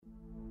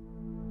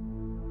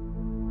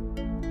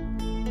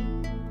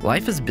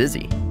Life is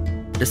busy.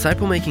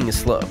 Disciple making is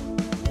slow,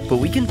 but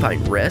we can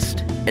find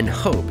rest and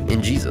hope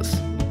in Jesus.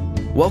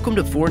 Welcome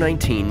to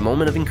 419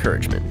 Moment of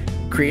Encouragement,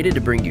 created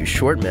to bring you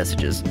short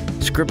messages,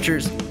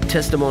 scriptures,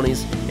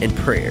 testimonies, and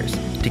prayers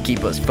to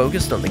keep us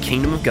focused on the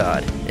kingdom of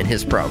God and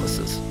His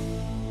promises.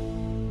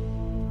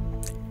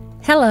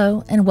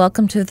 Hello, and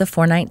welcome to the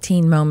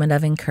 419 Moment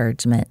of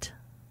Encouragement.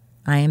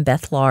 I am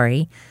Beth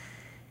Laurie,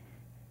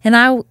 and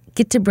I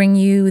get to bring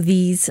you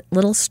these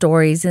little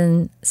stories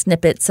and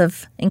snippets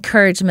of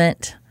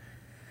encouragement.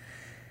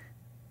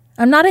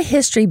 I'm not a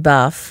history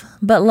buff,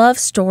 but love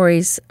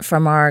stories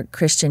from our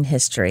Christian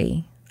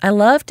history. I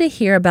love to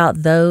hear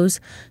about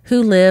those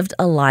who lived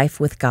a life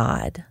with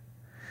God.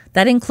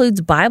 That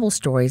includes Bible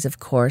stories, of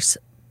course,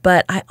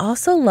 but I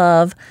also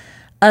love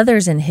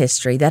others in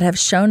history that have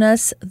shown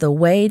us the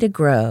way to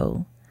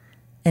grow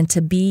and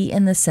to be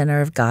in the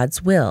center of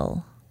God's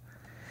will.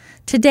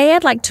 Today,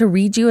 I'd like to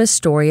read you a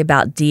story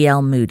about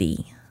D.L.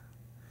 Moody.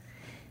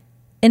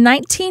 In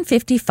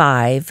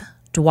 1955,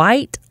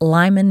 Dwight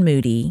Lyman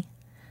Moody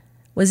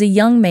was a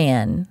young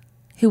man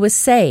who was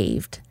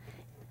saved.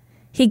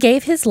 He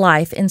gave his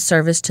life in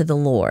service to the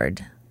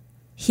Lord.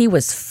 He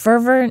was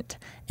fervent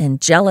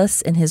and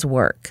jealous in his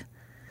work,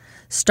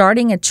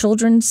 starting a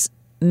children's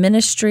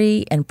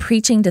ministry and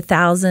preaching to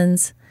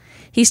thousands.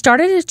 He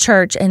started a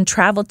church and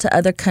traveled to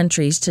other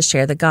countries to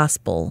share the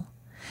gospel.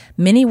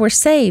 Many were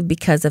saved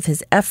because of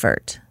his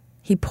effort.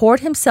 He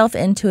poured himself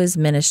into his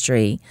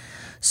ministry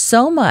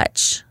so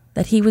much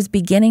that he was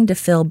beginning to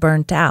feel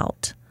burnt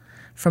out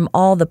from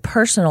all the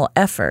personal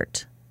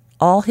effort,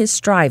 all his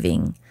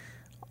striving,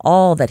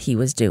 all that he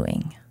was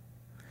doing.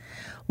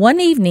 One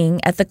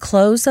evening, at the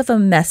close of a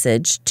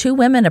message, two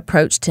women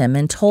approached him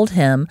and told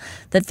him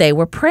that they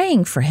were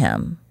praying for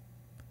him.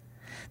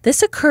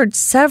 This occurred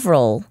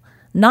several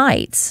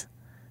nights,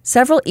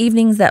 several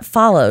evenings that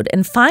followed,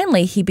 and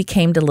finally he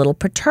became a little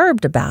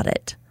perturbed about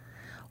it.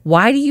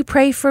 "Why do you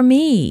pray for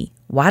me?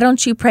 Why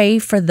don't you pray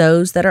for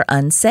those that are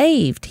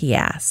unsaved?" he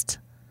asked.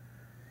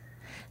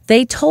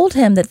 They told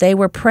him that they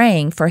were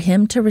praying for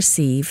him to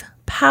receive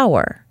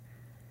power.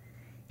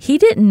 He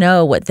didn't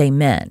know what they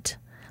meant,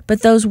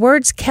 but those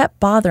words kept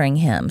bothering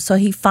him, so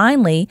he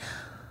finally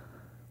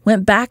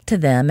went back to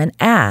them and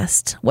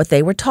asked what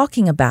they were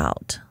talking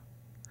about.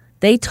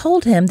 They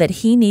told him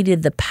that he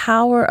needed the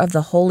power of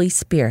the Holy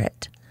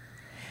Spirit.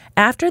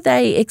 After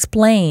they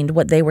explained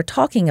what they were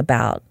talking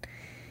about,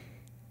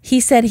 he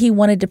said he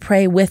wanted to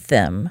pray with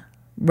them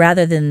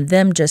rather than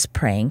them just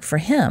praying for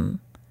him.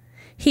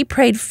 He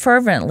prayed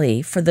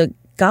fervently for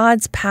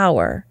God's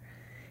power.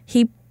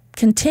 He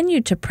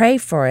continued to pray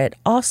for it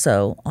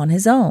also on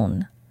his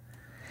own.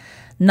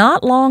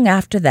 Not long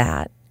after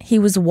that, he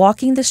was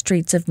walking the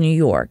streets of New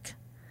York,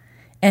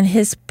 and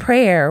his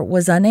prayer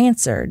was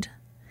unanswered.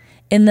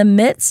 In the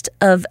midst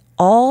of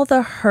all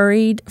the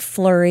hurried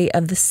flurry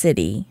of the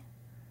city,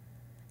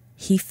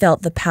 he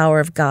felt the power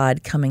of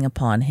God coming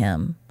upon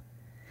him.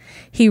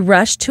 He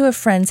rushed to a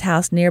friend's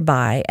house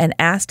nearby and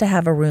asked to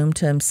have a room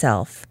to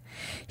himself.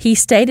 He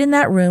stayed in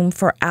that room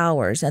for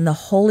hours, and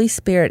the Holy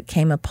Spirit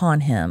came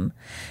upon him,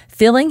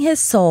 filling his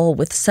soul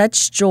with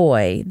such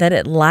joy that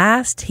at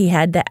last he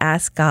had to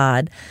ask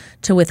God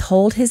to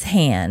withhold his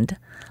hand,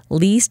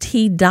 lest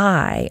he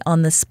die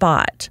on the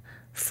spot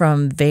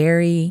from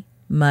very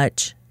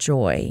much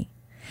joy.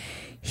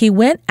 He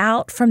went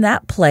out from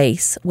that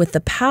place with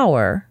the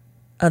power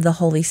of the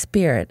Holy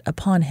Spirit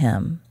upon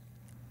him.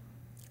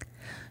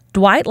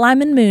 Dwight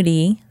Lyman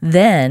Moody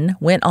then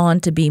went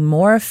on to be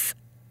more of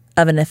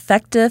an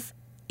effective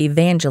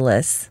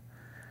evangelist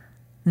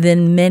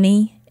than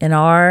many in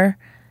our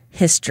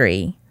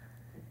history.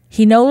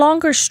 He no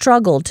longer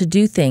struggled to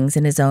do things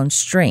in his own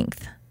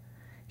strength.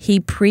 He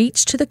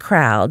preached to the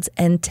crowds,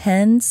 and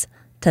tens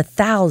to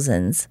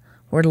thousands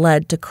were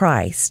led to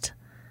Christ,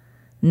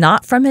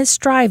 not from his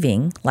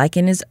striving like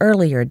in his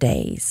earlier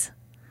days.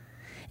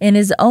 In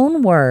his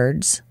own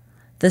words,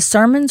 "The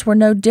sermons were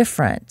no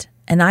different,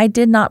 and I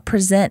did not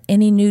present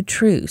any new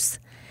truths,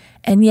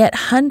 and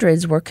yet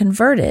hundreds were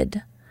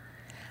converted.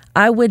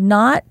 I would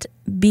not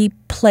be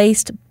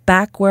placed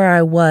back where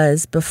I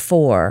was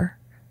before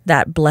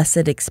that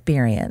blessed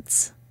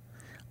experience,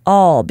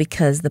 all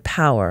because the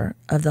power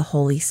of the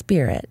Holy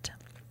Spirit."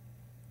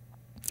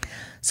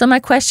 So my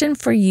question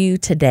for you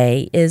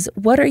today is,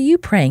 what are you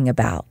praying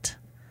about?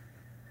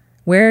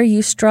 Where are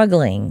you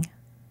struggling?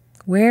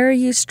 Where are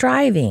you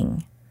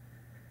striving?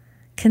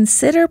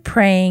 Consider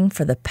praying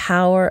for the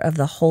power of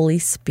the Holy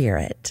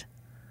Spirit.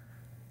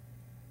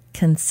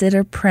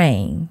 Consider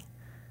praying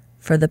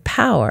for the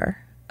power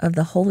of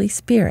the Holy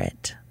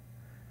Spirit.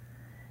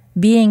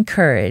 Be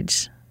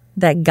encouraged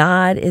that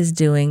God is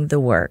doing the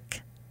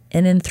work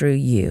in and through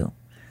you.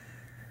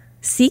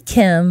 Seek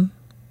Him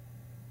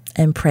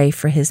and pray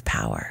for His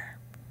power.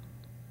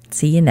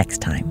 See you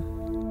next time.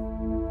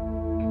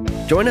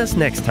 Join us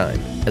next time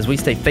as we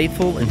stay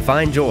faithful and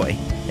find joy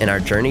in our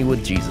journey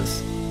with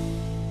Jesus.